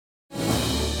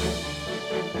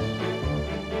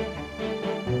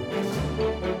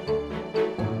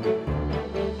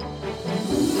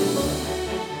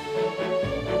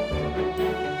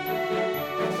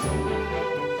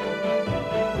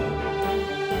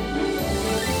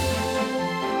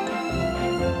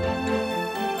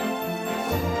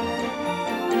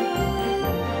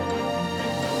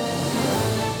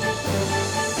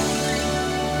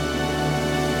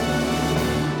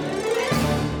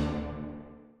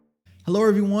Hello,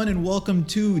 everyone, and welcome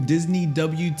to Disney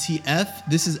WTF.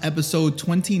 This is episode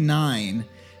 29.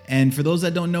 And for those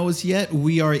that don't know us yet,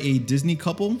 we are a Disney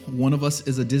couple. One of us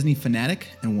is a Disney fanatic,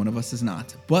 and one of us is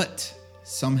not. But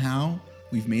somehow,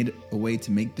 we've made a way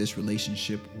to make this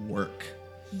relationship work.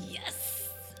 Yes.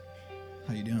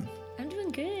 How you doing? I'm doing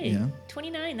good. Yeah.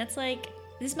 29. That's like,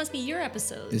 this must be your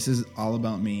episode. This is all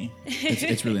about me.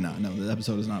 It's really not. No, the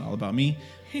episode is not all about me.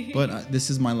 But this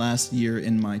is my last year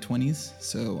in my 20s,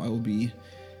 so I will be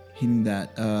hitting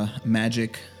that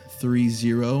magic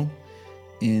 3-0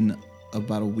 in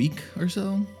about a week or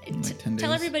so, like 10 days.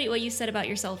 Tell everybody what you said about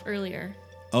yourself earlier.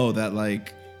 Oh, that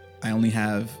like I only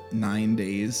have 9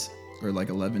 days or like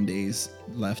 11 days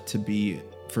left to be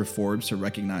for Forbes to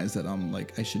recognize that I'm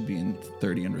like I should be in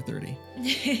 30 under 30.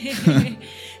 So I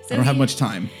don't have much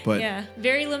time, but yeah,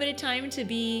 very limited time to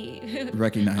be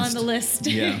recognized on the list.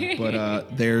 Yeah,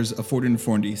 but there's a 40 under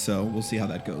 40, so we'll see how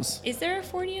that goes. Is there a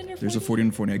 40 under 40? There's a 40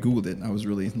 under 40. I googled it. I was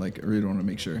really like, I really want to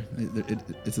make sure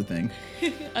it's a thing.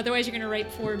 Otherwise, you're gonna write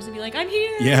Forbes and be like, I'm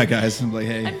here. Yeah, guys. I'm like,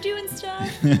 hey. I'm doing stuff.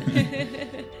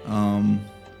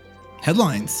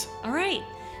 Headlines. All right.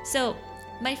 So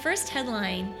my first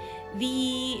headline,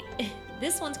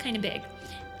 this one's kind of big.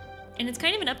 And it's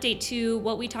kind of an update to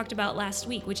what we talked about last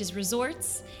week, which is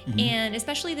resorts, and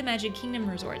especially the Magic Kingdom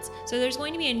resorts. So there's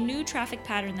going to be a new traffic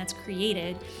pattern that's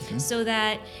created so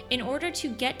that in order to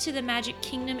get to the Magic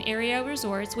Kingdom area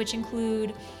resorts, which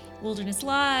include Wilderness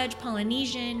Lodge,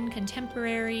 Polynesian,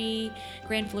 Contemporary,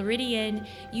 Grand Floridian,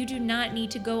 you do not need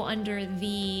to go under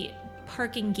the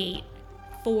parking gate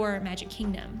for Magic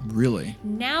Kingdom. Really?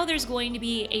 Now there's going to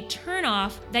be a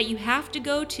turnoff that you have to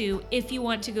go to if you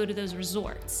want to go to those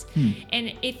resorts.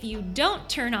 And if you don't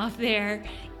turn off there,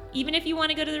 even if you want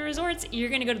to go to the resorts, you're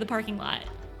going to go to the parking lot.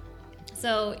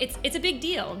 So it's a big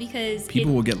deal because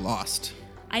people will get lost.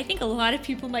 I think a lot of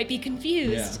people might be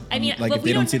confused. I mean, like if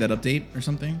they don't see that update or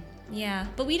something. Yeah,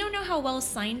 but we don't know how well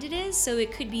signed it is, so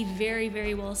it could be very,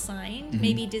 very well signed.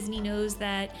 Maybe Disney knows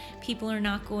that people are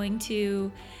not going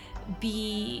to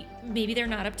maybe they're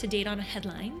not up to date on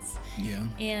headlines. Yeah.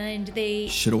 And they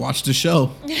should have watched the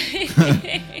show.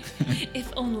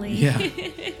 If only. Yeah.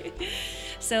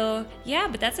 So, yeah,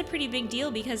 but that's a pretty big deal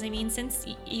because, I mean, since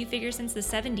the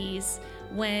 70s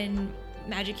when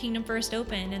Magic Kingdom first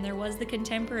opened and there was the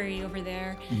Contemporary over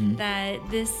there, that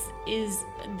this is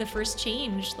the first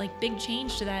change, like big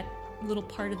change to that little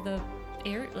part of the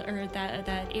area or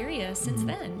that area since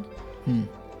then.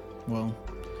 Well,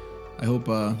 I hope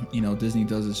Disney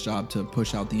does its job to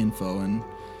push out the info and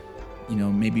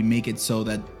maybe make it so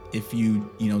that if you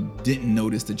didn't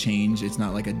notice the change, it's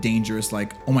not like a dangerous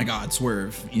like, oh my God,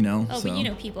 swerve, Oh, so.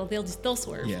 But people, they'll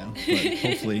swerve. Yeah, but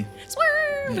hopefully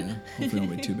swerve. Yeah, hopefully it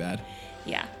won't be too bad.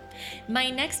 Yeah. My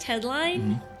next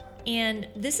headline, and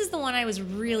this is the one I was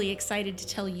really excited to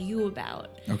tell you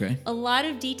about. Okay. A lot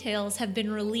of details have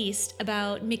been released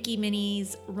about Mickey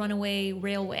Minnie's Runaway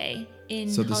Railway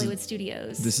in Hollywood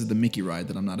Studios. This is the Mickey ride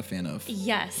that I'm not a fan of.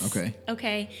 Yes.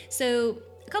 Okay. So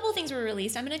a couple of things were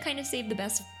released. I'm going to kind of save the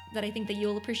best that I think that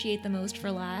you'll appreciate the most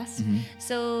for last.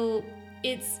 So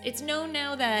it's known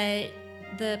now that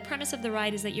the premise of the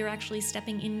ride is that you're actually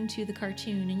stepping into the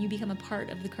cartoon and you become a part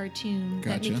of the cartoon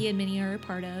that Mickey and Minnie are a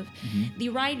part of. The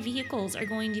ride vehicles are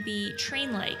going to be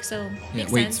train-like, so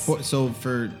makes sense.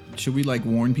 Should we like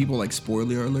warn people, like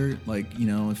spoiler alert, like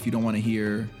if you don't want to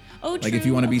hear, like if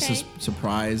you want to be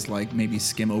surprised, like maybe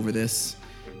skim over this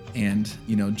and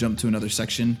jump to another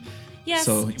section. Yes,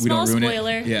 so we small don't ruin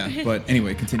spoiler. It. Yeah, but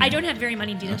anyway, continue. I don't have very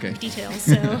many details,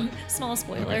 so small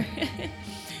spoiler.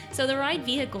 So the ride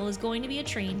vehicle is going to be a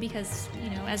train because,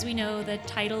 as we know, the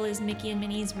title is Mickey and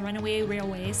Minnie's Runaway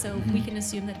Railway, so we can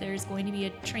assume that there's going to be a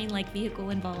train-like vehicle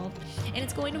involved, and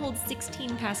it's going to hold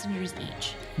 16 passengers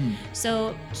each.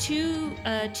 So two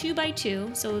by two,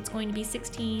 so it's going to be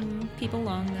 16 people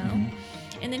long, though.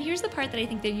 And then here's the part that I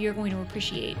think that you're going to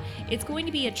appreciate. It's going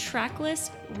to be a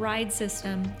trackless ride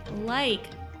system like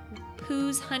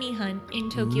Pooh's Honey Hunt in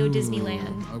Tokyo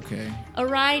Disneyland. Okay. A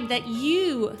ride that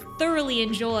you thoroughly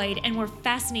enjoyed and were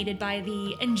fascinated by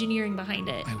the engineering behind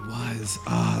it. I was.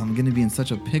 I'm going to be in such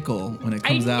a pickle when it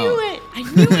comes out. I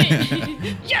knew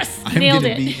it. Yes, nailed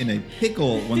it. I'm going to be in a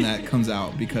pickle when that comes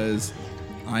out because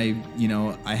I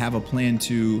have a plan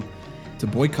to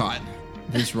boycott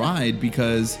this ride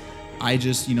because I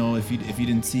just, if you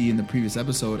didn't see in the previous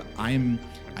episode,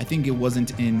 I think it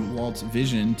wasn't in Walt's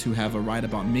vision to have a ride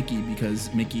about Mickey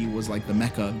because Mickey was like the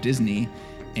mecca of Disney,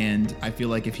 and I feel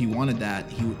like if he wanted that,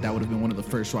 that would have been one of the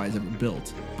first rides ever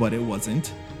built, but it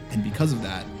wasn't, and because of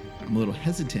that, I'm a little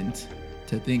hesitant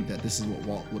to think that this is what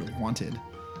Walt would have wanted.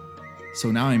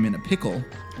 So now I'm in a pickle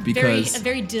a because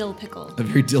very dill pickle. a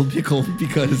very dill pickle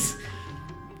because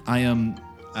I am,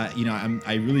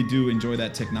 I really do enjoy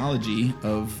that technology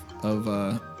of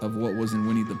what was in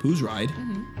Winnie the Pooh's ride,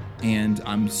 and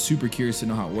I'm super curious to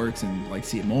know how it works and like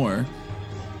see it more.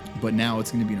 But now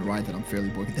it's going to be in a ride that I'm fairly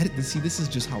bored. See, this is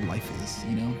just how life is.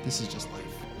 This is just life.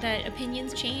 That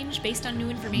opinions change based on new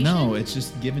information. No, it's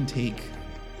just give and take.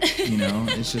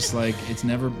 It's just like it's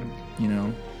never.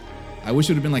 I wish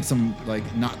it would have been like some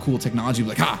like not cool technology,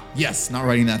 like yes, not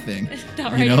writing that thing.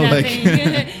 Not writing that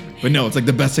thing. But no, it's like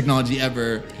the best technology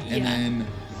ever. And Yeah. then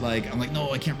like I'm like,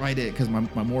 no, I can't write it because my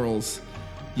morals,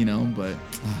 but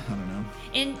I don't know.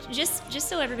 And just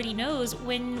so everybody knows,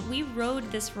 when we rode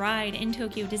this ride in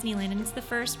Tokyo Disneyland, and it's the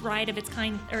first ride of its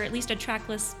kind, or at least a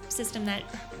trackless system that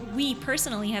we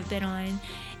personally have been on,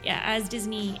 as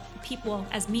Disney people,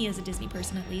 as me as a Disney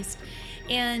person at least.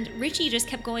 And Richie just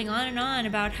kept going on and on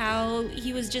about how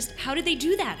he was just, how did they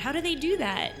do that? How did they do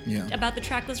that? Yeah. About the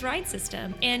trackless ride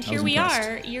system. And here was we impressed.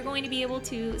 are. You're going to be able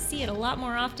to see it a lot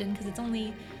more often because it's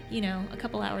only, a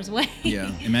couple hours away.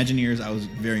 Yeah, Imagineers, I was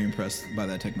very impressed by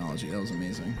that technology. That was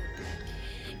amazing.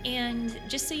 And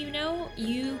just so you know,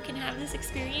 you can have this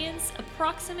experience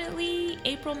approximately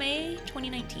April, May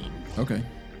 2019. Okay,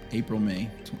 April, May.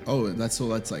 That's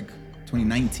like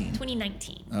 2019.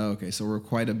 2019. Oh, okay, so we're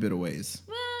quite a bit a ways.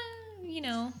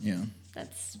 Well, Yeah,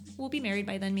 we'll be married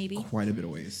by then maybe. quite a bit of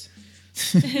ways.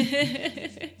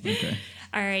 Okay.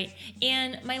 All right.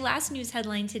 And my last news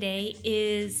headline today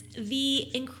is the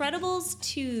Incredibles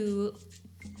 2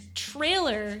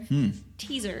 trailer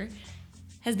teaser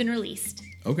has been released.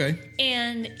 Okay.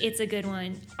 And it's a good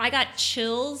one. I got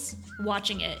chills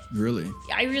watching it. Really?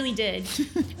 I really did.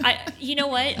 You know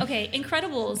what? Okay,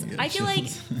 Incredibles. Yeah, I feel like,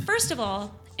 chills. first of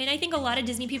all, and I think a lot of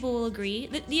Disney people will agree,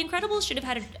 that The Incredibles should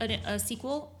have had a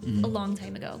sequel a long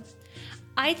time ago.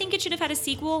 I think it should have had a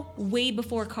sequel way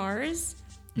before Cars.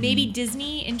 Maybe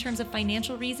Disney, in terms of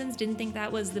financial reasons, didn't think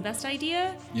that was the best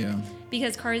idea Yeah.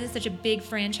 because Cars is such a big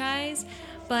franchise.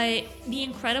 But The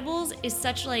Incredibles is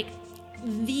such like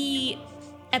the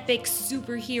epic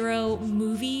superhero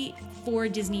movie for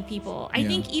Disney people. I Yeah.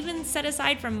 think even set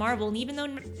aside from Marvel, and even though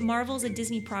Marvel's a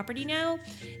Disney property now,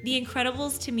 The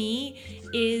Incredibles to me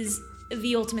is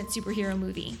the ultimate superhero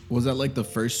movie. Was that like the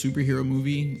first superhero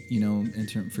movie,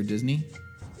 for Disney?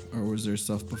 Or was there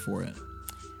stuff before it?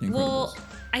 The Well, Incredibles.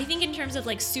 I think in terms of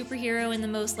like superhero in the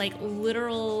most like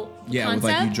literal Yeah, concept.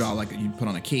 with like you draw like you put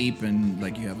on a cape and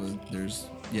like you have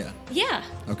yeah. Yeah.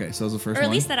 Okay, so that was the first Or one?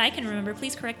 at least that I can remember.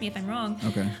 Please correct me if I'm wrong.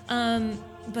 Okay.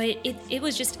 But it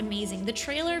was just amazing. The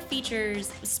trailer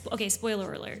features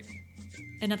spoiler alert.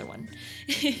 Another one.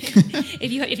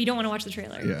 if you don't want to watch the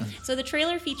trailer. Yeah. So the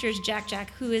trailer features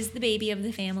Jack, who is the baby of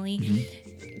the family,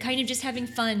 kind of just having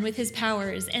fun with his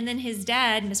powers, and then his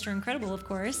dad, Mr. Incredible, of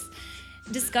course,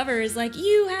 discovers like,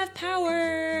 you have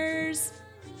powers.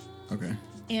 Okay.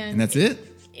 And And that's it?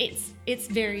 It's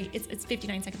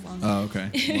 59 seconds long. Oh, okay.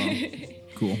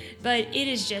 Wow. Cool. But it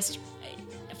is just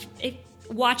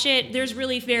watch it. There's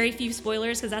really very few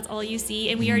spoilers because that's all you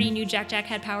see, and we already knew Jack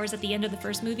had powers at the end of the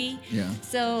first movie. Yeah.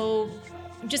 So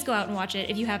just go out and watch it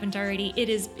if you haven't already.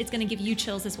 It's going to give you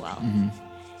chills as well.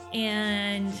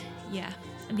 And yeah,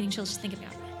 I'm getting chills just thinking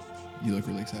about it. You look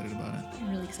really excited about it. I'm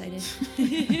really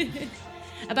excited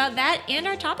about that and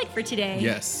our topic for today.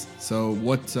 Yes. So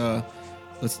what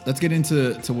let's get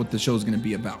into what the show is going to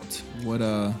be about.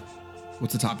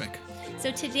 What's the topic?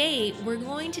 So today we're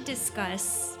going to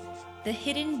discuss the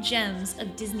hidden gems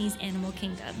of Disney's Animal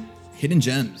Kingdom. Hidden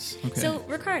gems. Okay. So,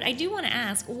 Ricard, I do want to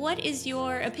ask, what is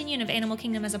your opinion of Animal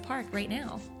Kingdom as a park right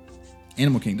now?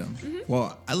 Animal Kingdom.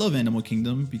 Well, I love Animal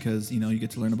Kingdom because, you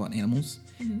get to learn about animals.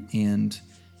 And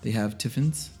they have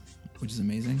Tiffins, which is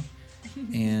amazing.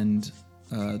 And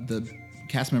the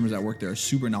cast members that work there are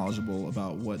super knowledgeable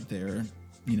about what they're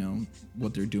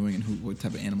doing and what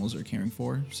type of animals they're caring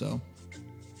for. So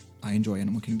I enjoy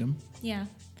Animal Kingdom. Yeah.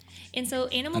 And so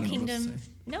Animal I don't know what to Kingdom, say.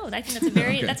 no, I think that's a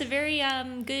very Okay. that's a very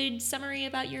good summary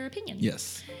about your opinion.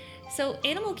 Yes. So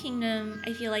Animal Kingdom,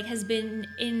 I feel like, has been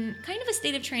in kind of a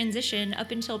state of transition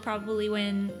up until probably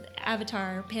when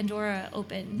Avatar Pandora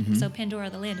opened. So Pandora,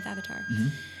 the land of Avatar,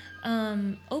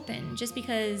 opened, just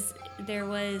because there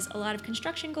was a lot of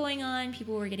construction going on.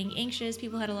 People were getting anxious.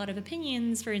 People had a lot of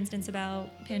opinions, for instance, about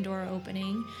Pandora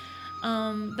opening.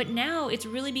 But now it's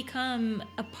really become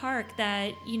a park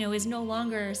that, is no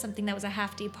longer something that was a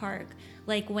half-day park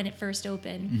like when it first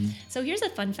opened. So here's a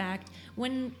fun fact.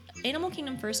 When Animal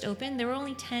Kingdom first opened, there were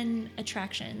only 10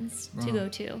 attractions to go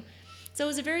to. So it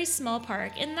was a very small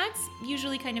park, and that's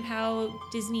usually kind of how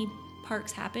Disney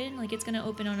parks happen. Like, it's going to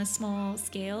open on a small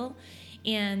scale.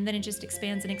 and then it just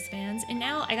expands and expands. And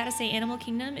now I gotta say, Animal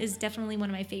Kingdom is definitely one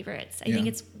of my favorites. I Yeah. think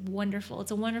it's wonderful.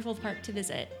 It's a wonderful park to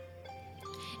visit.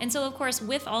 And so, of course,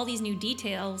 with all these new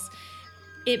details,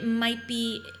 it might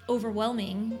be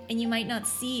overwhelming and you might not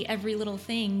see every little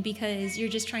thing because you're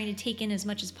just trying to take in as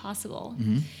much as possible.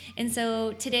 And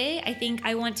so today, I think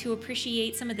I want to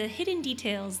appreciate some of the hidden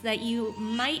details that you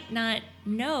might not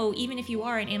know, even if you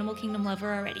are an Animal Kingdom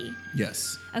lover already.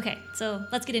 Yes. Okay, so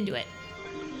let's get into it.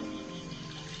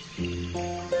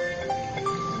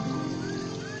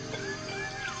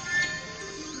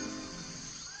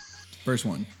 First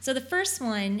one. So the first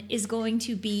one is going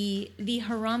to be the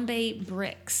Harambe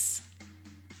bricks.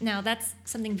 Now that's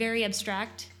something very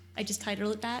abstract. I just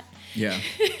titled it that. Yeah.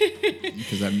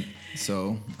 Because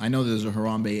I know there's a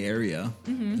Harambe area.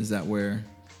 Is that where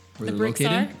The they're bricks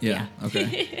located? are? Yeah. Yeah.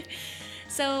 Okay.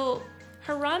 So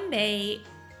Harambe,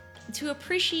 to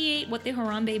appreciate what the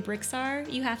Harambe bricks are,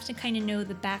 you have to kind of know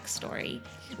the backstory,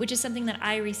 which is something that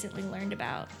I recently learned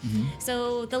about.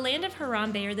 So the land of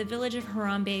Harambe, or the village of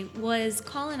Harambe, was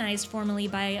colonized formerly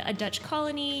by a Dutch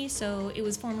colony, so it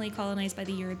was formerly colonized by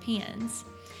the Europeans.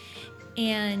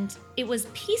 And it was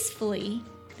peacefully,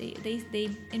 they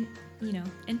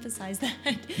emphasize that,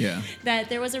 Yeah. that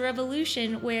there was a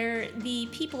revolution where the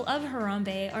people of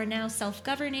Harambe are now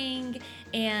self-governing,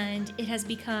 and it has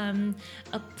become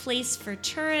a place for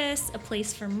tourists, a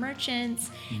place for merchants,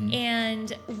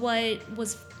 and what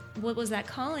was that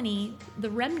colony, the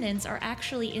remnants are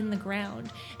actually in the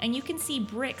ground, and you can see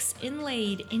bricks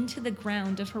inlaid into the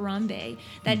ground of Harambe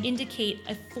that indicate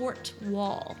a fort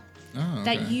wall. Oh,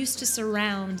 That okay. used to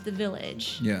surround the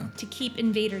village Yeah. to keep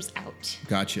invaders out.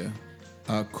 Gotcha.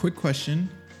 Quick question.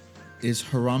 Is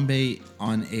Harambe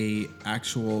on a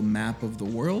actual map of the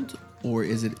world, or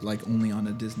is it like only on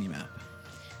a Disney map?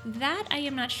 That I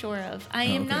am not sure of. I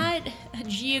Oh, am okay. not a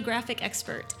geographic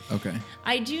expert. Okay.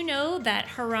 I do know that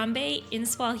Harambe in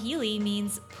Swahili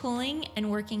means pulling and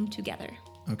working together.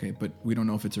 Okay, but we don't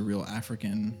know if it's a real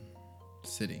African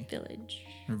city Village.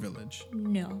 or village.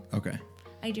 No, Okay.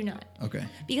 I do not. Okay.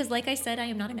 Because like I said, I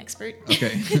am not an expert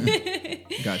Okay.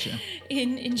 Gotcha.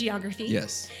 in geography.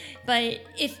 Yes. But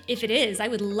if it is, I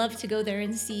would love to go there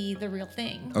and see the real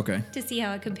thing. Okay. To see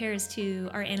how it compares to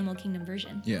our Animal Kingdom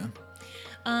version. Yeah.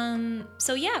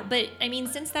 So yeah, but I mean,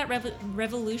 since that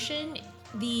revolution,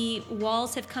 the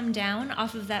walls have come down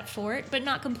off of that fort, but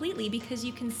not completely, because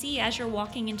you can see as you're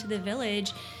walking into the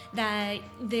village that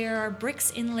there are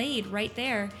bricks inlaid right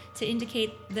there to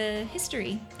indicate the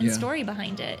history and Yeah. story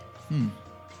behind it.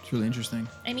 It's really interesting.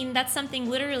 I mean, that's something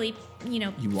literally, You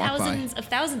walk by.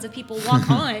 thousands of people walk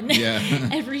on Yeah.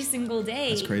 every single day.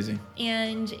 That's crazy.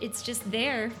 And it's just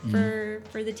there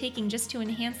for the taking, just to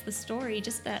enhance the story,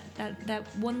 just that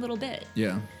one little bit.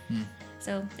 Yeah.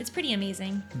 So it's pretty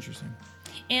amazing. Interesting.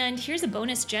 And here's a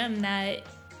bonus gem that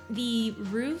the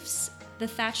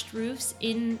thatched roofs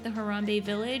in the Harambe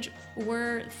village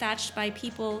were thatched by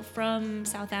people from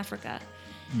South Africa.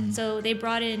 So they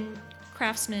brought in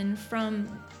craftsmen from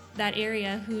that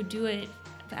area who do it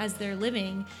as their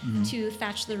living to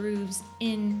thatch the roofs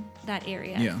in that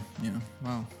area. Yeah. Yeah.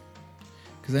 Wow.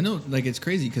 Because I know, like, it's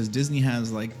crazy because Disney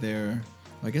has like their,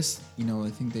 I guess, I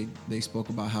think they spoke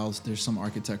about how there's some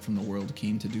architect from the world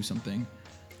came to do something.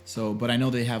 So, but I know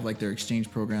they have like their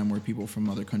exchange program where people from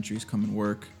other countries come and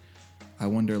work. I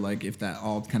wonder like if that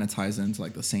all kind of ties into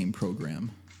like the same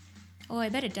program, Oh, I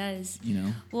bet it does. you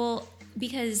know? Well,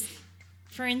 because,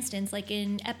 for instance, like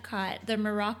in Epcot, the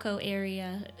Morocco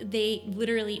area, the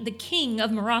king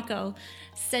of Morocco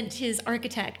sent his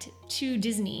architect to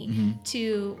Disney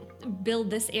to build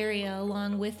this area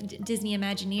along with Disney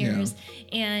Imagineers.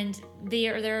 And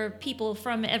there are people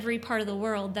from every part of the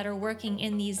world that are working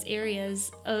in these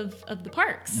areas of the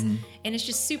parks. And it's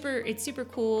just super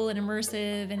cool and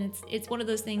immersive. And it's one of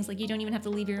those things, like, you don't even have to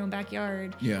leave your own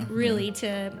backyard, Yeah, really,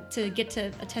 to get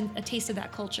to a taste of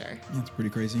that culture. That's pretty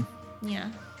crazy.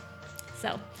 Yeah.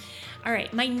 So, all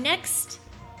right. My next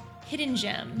hidden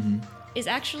gem is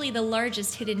actually the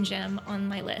largest hidden gem on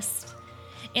my list,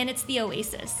 and it's the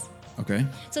Oasis. Okay.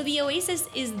 So the Oasis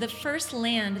is the first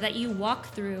land that you walk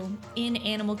through in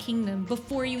Animal Kingdom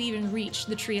before you even reach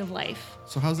the Tree of Life.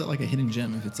 So how's that like a hidden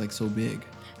gem if it's like so big?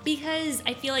 Because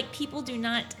I feel like people do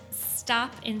not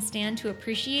stop and stand to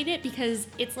appreciate it, because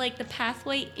it's like the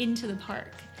pathway into the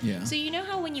park. Yeah. So you know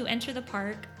how when you enter the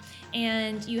park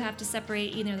and you have to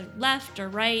separate either left or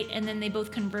right, and then they both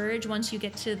converge once you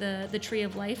get to the Tree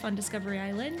of Life on Discovery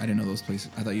Island? I didn't know those places.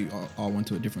 I thought you all went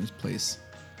to a different place.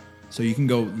 So you can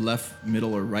go left,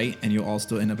 middle, or right, and you'll all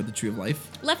still end up at the Tree of Life?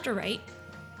 Left or right.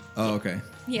 Oh, okay.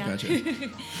 Yeah. Gotcha.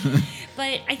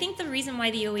 But I think the reason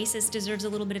why the Oasis deserves a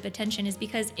little bit of attention is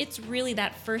because it's really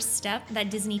that first step that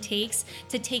Disney takes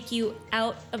to take you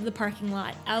out of the parking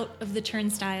lot, out of the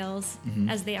turnstiles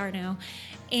as they are now,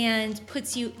 and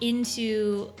puts you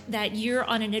into that you're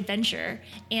on an adventure.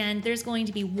 And there's going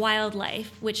to be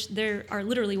wildlife, which there are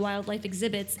literally wildlife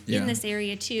exhibits in this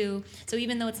area too. So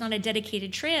even though it's not a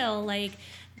dedicated trail like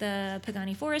the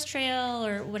Pagani Forest Trail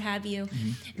or what have you,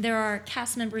 there are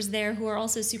cast members there who are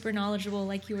also super knowledgeable,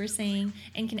 like you were saying,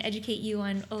 and can educate you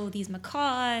on, these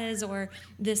macaws or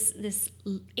this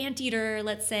anteater,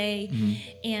 let's say,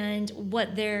 and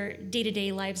what their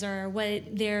day-to-day lives are,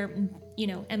 what their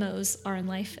MOs are in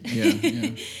life.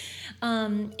 And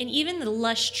even the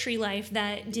lush tree life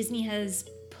that Disney has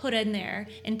put in there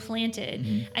and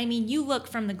planted. I mean, you look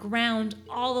from the ground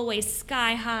all the way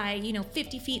sky high,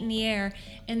 50 feet in the air,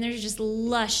 and there's just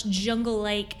lush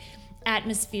jungle-like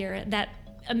atmosphere that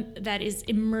is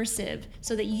immersive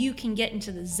so that you can get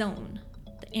into the zone,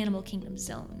 the Animal Kingdom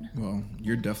zone. Well,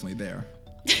 you're definitely there.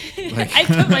 I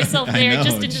put myself there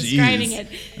just in describing it.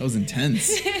 That was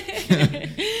intense.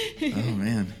 Oh,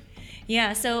 man.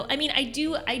 Yeah, so I mean, I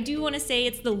do want to say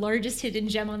it's the largest hidden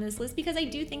gem on this list because I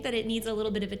do think that it needs a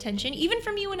little bit of attention, even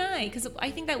from you and I, because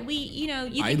I think that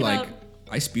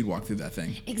I speed walk through that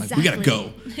thing. Exactly. Like, we gotta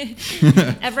go.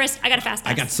 Everest, I got a fast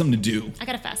pass. I got something to do. I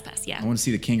got a fast pass, yeah. I want to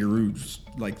see the kangaroos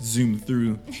zoom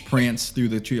through, prance through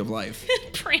the Tree of Life.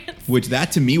 Prance. Which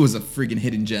that to me was a freaking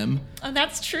hidden gem. Oh,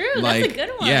 that's true. That's a good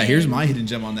one. Yeah, here's my hidden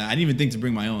gem on that. I didn't even think to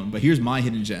bring my own, but here's my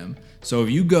hidden gem. So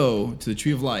if you go to the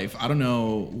Tree of Life, I don't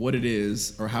know what it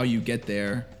is or how you get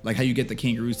there, like how you get the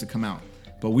kangaroos to come out.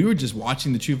 But we were just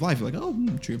watching the Tree of Life. You're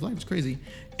like, Tree of Life is crazy.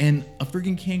 And a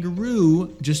freaking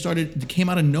kangaroo came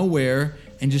out of nowhere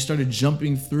and just started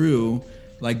jumping through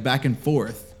like back and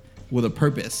forth with a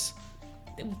purpose.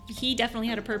 He definitely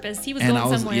had a purpose. He was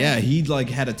going somewhere. Yeah, he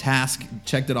had a task,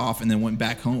 checked it off, and then went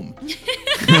back home.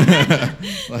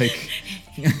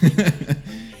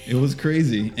 It was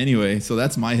crazy. Anyway, so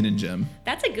that's my hidden gem.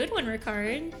 That's a good one,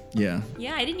 Ricard. Yeah.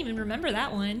 Yeah, I didn't even remember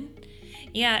that one.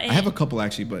 Yeah. I have a couple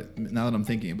actually, but now that I'm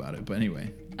thinking about it. But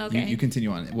anyway, okay. You continue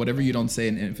on. Whatever you don't say,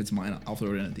 and if it's mine, I'll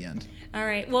throw it in at the end. All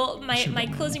right. Well, my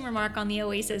closing remark on the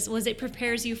Oasis was it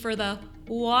prepares you for the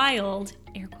wild,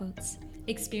 air quotes,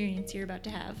 experience you're about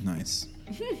to have. Nice.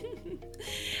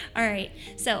 All right.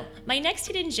 So my next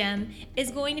hidden gem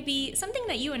is going to be something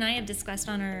that you and I have discussed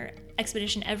on our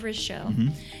Expedition Everest show,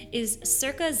 is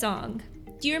Circa Zong.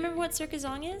 Do you remember what Circa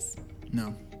Zong is?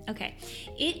 No. Okay.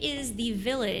 It is the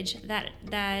village that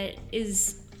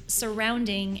is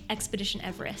surrounding Expedition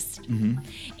Everest.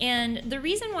 And the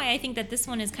reason why I think that this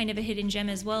one is kind of a hidden gem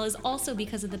as well is also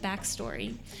because of the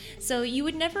backstory. So you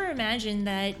would never imagine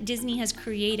that Disney has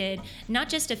created not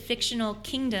just a fictional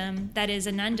kingdom that is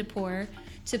Anandapur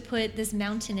to put this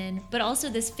mountain in, but also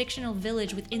this fictional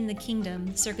village within the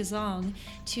kingdom, Circa Zong,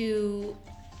 to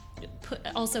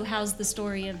also house the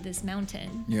story of this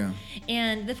mountain. Yeah.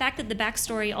 And the fact that the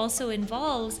backstory also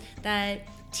involves that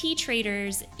tea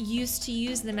traders used to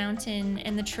use the mountain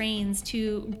and the trains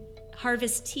to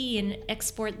harvest tea and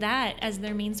export that as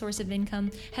their main source of income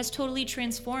has totally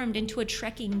transformed into a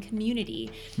trekking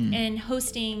community and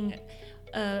hosting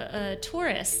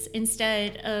tourists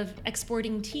instead of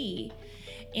exporting tea.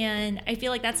 And I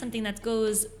feel like that's something that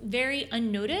goes very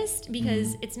unnoticed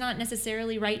because it's not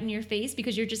necessarily right in your face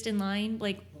because you're just in line,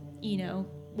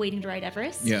 waiting to ride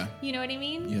Everest. Yeah. You know what I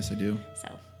mean? Yes, I do.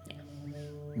 So, yeah.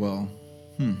 Well,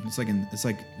 it's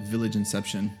like Village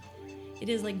Inception. It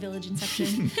is like Village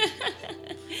Inception.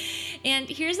 And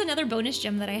here's another bonus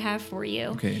gem that I have for you.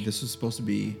 Okay, this was supposed to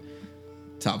be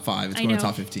top 5. It's I going know. to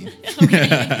top 15.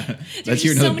 Okay. Let's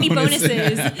hear another so many bonus.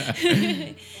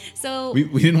 bonuses. So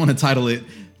we didn't want to title it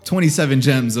 27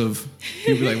 gems of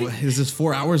people like, what, is this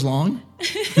 4 hours long?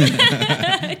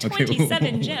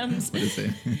 27 gems. What is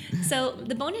it? So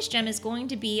the bonus gem is going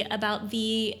to be about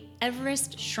the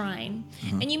Everest Shrine.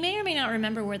 And you may or may not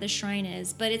remember where the shrine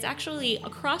is, but it's actually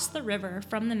across the river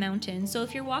from the mountain. So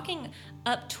if you're walking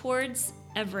up towards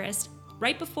Everest,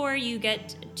 right before you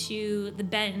get to the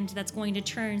bend that's going to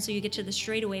turn so you get to the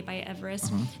straightaway by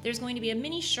Everest, there's going to be a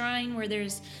mini shrine where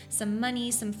there's some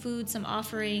money, some food, some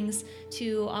offerings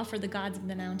to offer the gods of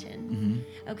the mountain.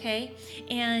 Okay?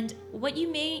 And what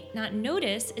you may not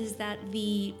notice is that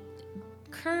the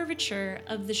curvature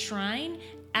of the shrine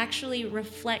actually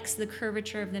reflects the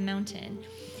curvature of the mountain.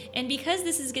 And because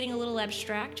this is getting a little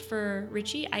abstract for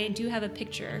Richie, I do have a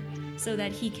picture so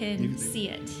that he can see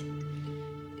it.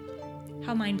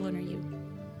 How mind blown are you?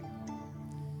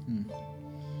 I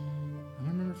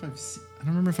don't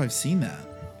remember if I've seen that,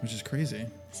 which is crazy.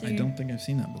 So I don't think I've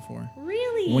seen that before.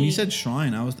 Really? Really? When you said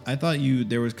shrine, I thought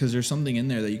there was, because there's something in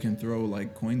there that you can throw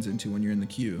like coins into when you're in the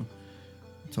queue,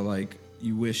 to like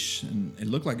you wish, and it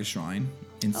looked like a shrine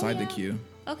inside the queue.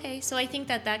 Okay, so I think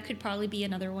that could probably be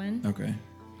another one. Okay.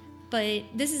 But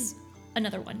this is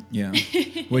another one. Yeah.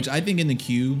 Which I think in the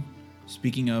queue,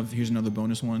 speaking of, here's another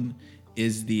bonus one,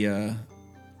 is the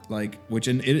which,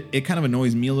 and it kind of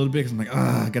annoys me a little bit because I'm like,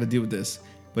 I got to deal with this.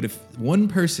 But if one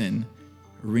person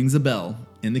rings a bell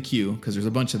in the queue, because there's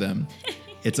a bunch of them,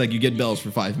 it's like you get bells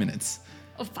for 5 minutes.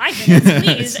 Oh, 5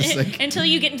 minutes, please. Like, until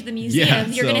you get into the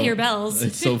museum, you're going to hear bells.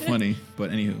 It's so funny.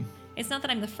 But anywho. It's not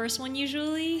that I'm the first one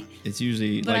usually. It's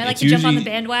usually, but I like to jump on the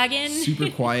bandwagon.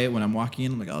 Super quiet when I'm walking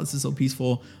in. I'm like, oh, this is so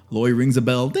peaceful. Lloyd rings a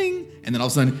bell, ding, and then all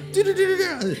of a sudden,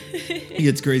 it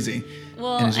gets crazy.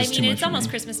 Well, I mean, it's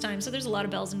almost Christmas time, so there's a lot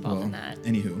of bells involved in that.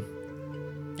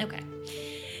 Anywho. Okay.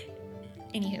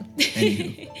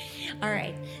 Anywho. All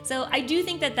right. So I do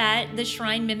think that the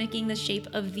shrine mimicking the shape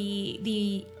of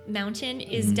the mountain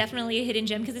is definitely a hidden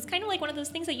gem, because it's kind of like one of those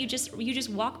things that you just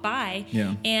walk by,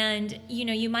 and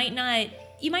you might not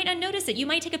notice it. You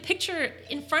might take a picture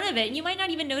in front of it, and you might not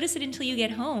even notice it until you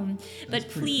get home. But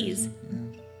please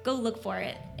go look for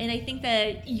it, and I think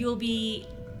that you'll be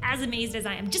as amazed as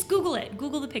I am. Just Google it.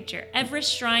 Google the picture.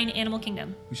 Everest Shrine, Animal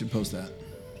Kingdom. We should post that.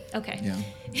 Okay. Yeah.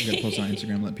 We gotta post it on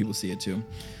Instagram, let people see it too.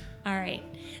 All right.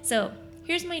 So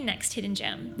here's my next hidden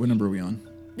gem. What number are we on?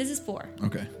 This is 4.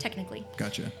 Okay. Technically.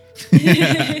 Gotcha.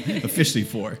 Officially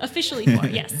 4. Officially 4,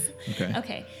 yes.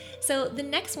 Okay. So the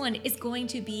next one is going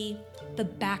to be the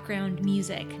background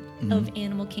music of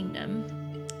Animal Kingdom.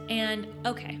 And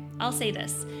okay, I'll say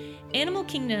this. Animal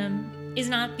Kingdom is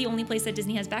not the only place that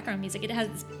Disney has background music.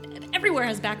 Everywhere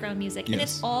has background music, and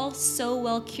it's all so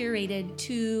well curated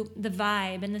to the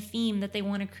vibe and the theme that they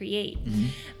want to create.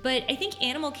 But I think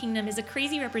Animal Kingdom is a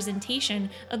crazy representation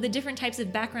of the different types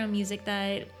of background music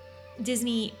that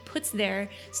Disney puts there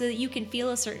so that you can feel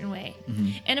a certain way.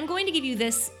 And I'm going to give you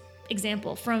this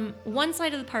example from one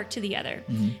side of the park to the other.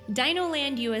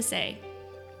 Dinoland USA.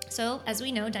 So, as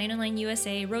we know, Dinoland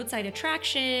USA, roadside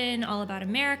attraction, all about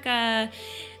America.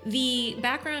 The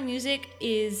background music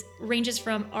ranges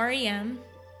from REM,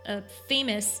 a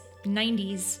famous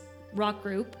 90s rock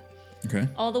group,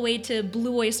 all the way to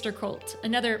Blue Oyster Cult,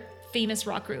 another famous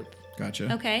rock group.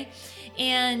 Gotcha. Okay.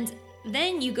 And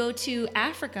then you go to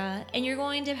Africa, and you're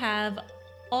going to have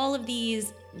all of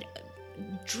these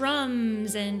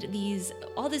drums and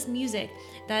all this music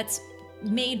that's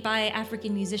made by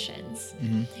African musicians.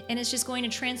 And it's just going to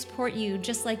transport you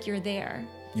just like you're there.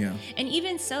 Yeah. And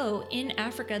even so, in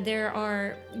Africa, there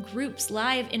are groups,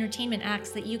 live entertainment acts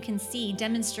that you can see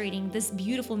demonstrating this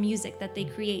beautiful music that they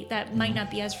create that might not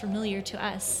be as familiar to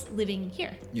us living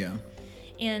here. Yeah.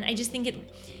 And I just think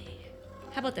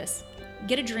how about this?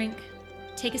 Get a drink,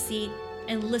 take a seat,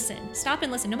 and listen. Stop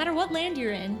and listen, no matter what land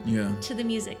you're in, to the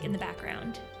music in the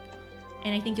background.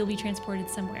 And I think you'll be transported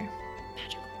somewhere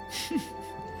magical.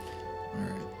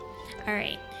 All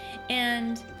right.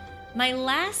 And my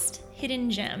last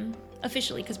hidden gem,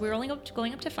 officially, because we're only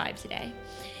going up to 5 today,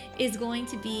 is going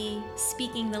to be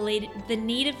speaking the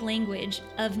native language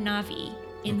of Na'vi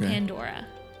in Pandora.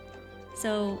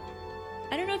 So,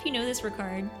 I don't know if you know this,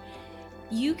 Ricard.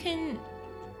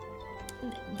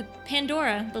 The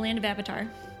Pandora, the land of Avatar,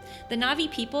 the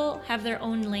Na'vi people have their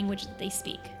own language that they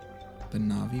speak. The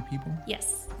Na'vi people?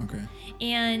 Yes. Okay.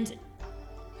 And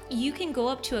you can go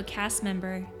up to a cast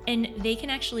member and they can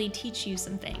actually teach you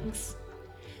some things.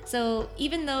 So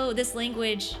even though this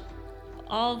language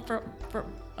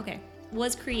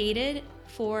was created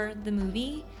for the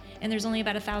movie, and there's only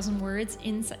about 1,000 words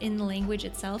in the language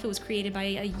itself, it was created by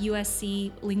a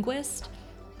USC linguist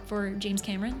for James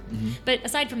Cameron. But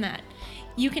aside from that,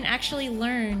 you can actually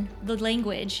learn the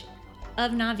language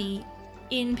of Na'vi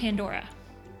in Pandora.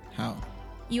 How?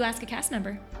 You ask a cast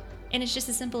member. And it's just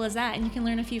as simple as that, and you can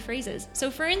learn a few phrases.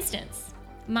 So for instance,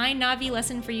 my Na'vi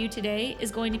lesson for you today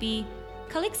is going to be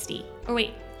Calixti. Or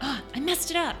wait, I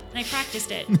messed it up, and I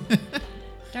practiced it.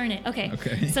 Darn it. Okay.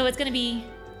 So it's going to be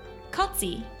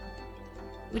Kaltsi,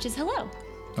 which is hello.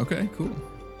 Okay, cool.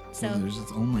 So there's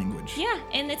its own language. Yeah,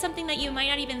 and it's something that you might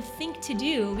not even think to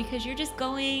do because you're just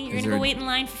going, you're going to go wait in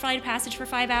line for flight of passage for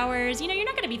 5 hours. You're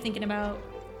not going to be thinking about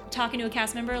talking to a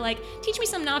cast member like, teach me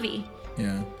some Na'vi.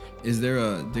 Yeah. Is there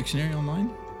a dictionary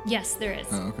online? Yes, there is.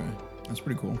 Oh, okay. That's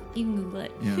pretty cool. You can Google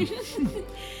it. Yeah.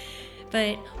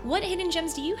 But what hidden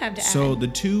gems do you have to add? So the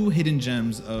 2 hidden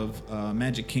gems of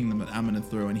Magic Kingdom that I'm going to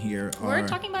throw in here are... We're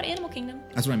talking about Animal Kingdom.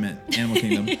 That's what I meant. Animal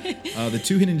Kingdom. The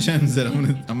 2 hidden gems that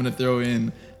I'm going to throw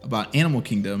in about Animal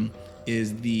Kingdom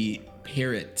is the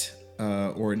parrot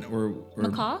or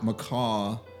macaw?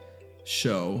 macaw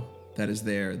show that is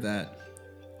there that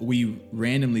we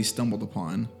randomly stumbled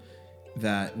upon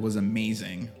that was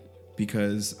amazing,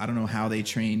 because I don't know how they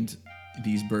trained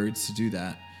these birds to do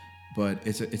that, but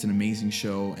it's an amazing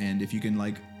show. And if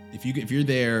you're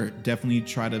there, definitely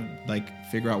try to like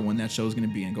figure out when that show is going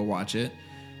to be and go watch it,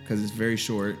 because it's very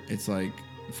short. It's like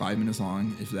 5 minutes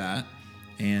long, if that.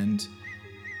 And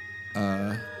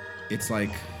it's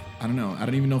like, I don't know. I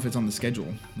don't even know if it's on the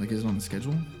schedule. Like, is it on the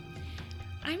schedule?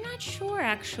 I'm not sure,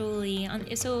 actually.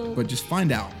 But just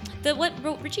find out.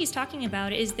 What Richie's talking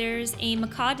about is there's a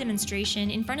macaw demonstration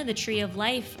in front of the Tree of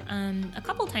Life a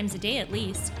couple times a day at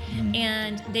least.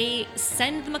 And they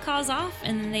send the macaws off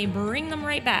and then they bring them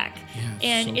right back. Yeah,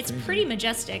 and so it's crazy. pretty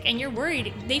majestic. And you're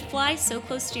worried. They fly so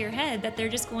close to your head that they're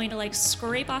just going to like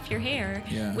scrape off your hair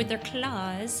with their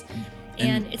claws.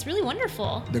 And it's really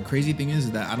wonderful. The crazy thing is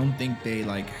that I don't think they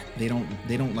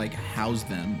don't like house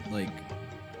them like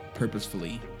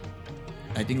purposefully.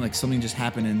 I think like something just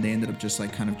happened and they ended up just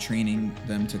like kind of training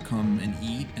them to come and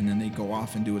eat, and then they go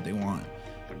off and do what they want.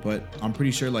 But I'm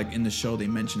pretty sure like in the show they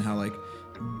mentioned how like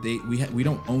we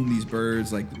don't own these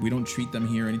birds, like we don't treat them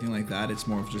here or anything like that. It's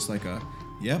more of just like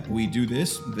we do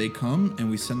this, they come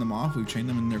and we send them off, we train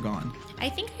them and they're gone. I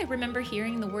think I remember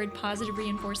hearing the word positive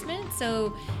reinforcement.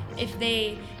 So if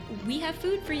we have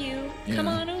food for you, come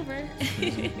on over.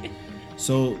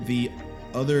 So the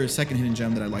other second hidden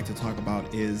gem that I'd like to talk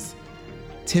about is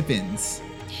Tiffins.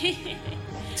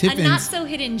 A not so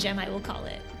hidden gem, I will call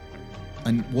it.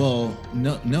 And well,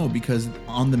 no, because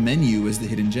on the menu is the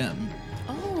hidden gem.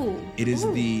 Oh, it is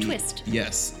the twist.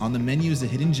 Yes, on the menu is the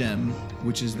hidden gem,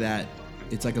 which is that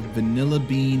it's like a vanilla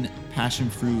bean passion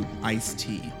fruit iced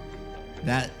tea.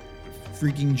 That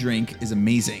freaking drink is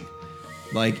amazing.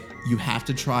 Like, you have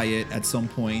to try it at some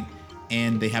point,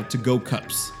 and they have to-go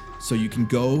cups. So you can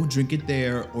go drink it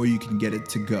there, or you can get it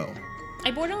to go.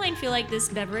 I borderline feel like this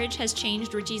beverage has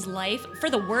changed Richie's life for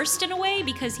the worst in a way,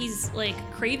 because he's like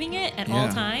craving it at all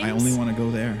times. I only want to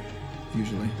go there,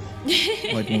 usually.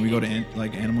 Like when we go to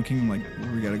Animal Kingdom, like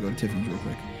we gotta go to Tiffins real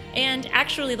quick. And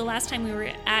actually, the last time we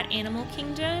were at Animal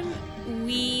Kingdom,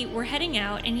 we were heading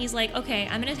out, and he's like, okay,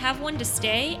 I'm going to have one to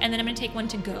stay, and then I'm going to take one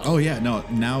to go. Oh, yeah. No,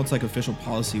 now it's like official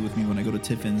policy with me when I go to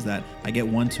Tiffins that I get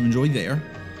one to enjoy there,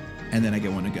 and then I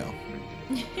get one to go.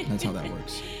 That's how that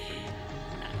works.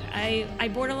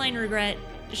 I borderline regret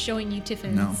showing you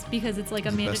Tiffins because it's like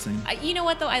a mandatory. You know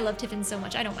what, though? I love Tiffins so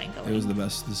much. I don't mind going. It was the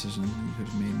best decision you could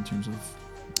have made in terms of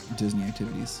Disney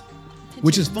activities.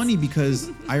 Which is funny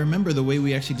because I remember the way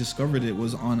we actually discovered it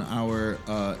was on our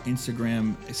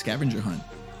Instagram scavenger hunt.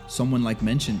 Someone like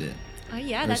mentioned it. Oh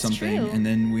yeah, or that's something, true. And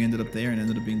then we ended up there, and it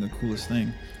ended up being the coolest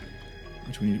thing.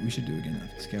 Which we should do again.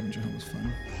 That scavenger hunt was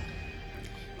fun.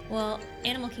 Well,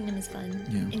 Animal Kingdom is fun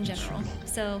in general. True.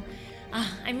 So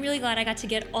I'm really glad I got to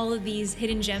get all of these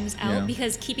hidden gems out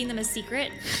because keeping them a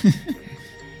secret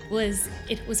was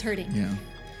hurting. Yeah.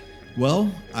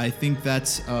 Well, I think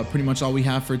that's pretty much all we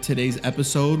have for today's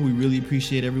episode. We really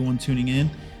appreciate everyone tuning in.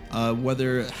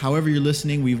 However you're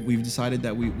listening, we've decided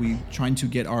that we trying to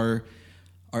get our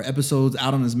episodes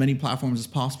out on as many platforms as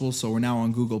possible. So we're now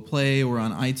on Google Play, we're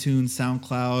on iTunes,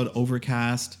 SoundCloud,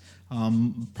 Overcast,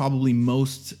 probably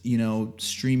most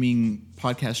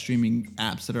podcast streaming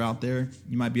apps that are out there.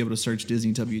 You might be able to search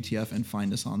Disney WTF and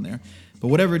find us on there. But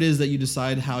whatever it is that you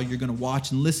decide how you're going to watch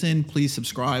and listen, please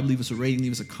subscribe, leave us a rating,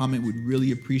 leave us a comment. We'd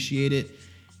really appreciate it.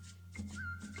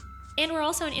 And we're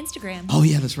also on Instagram. Oh,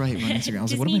 yeah, that's right. We're on Instagram. I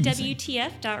was like, what am I missing?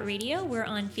 DisneyWTF.radio. We're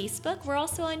on Facebook. We're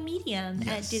also on Medium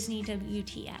at Disney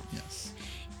WTF. Yes.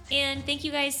 And thank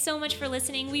you guys so much for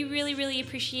listening. We really, really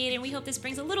appreciate it. And we hope this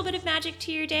brings a little bit of magic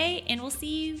to your day. And we'll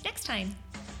see you next time.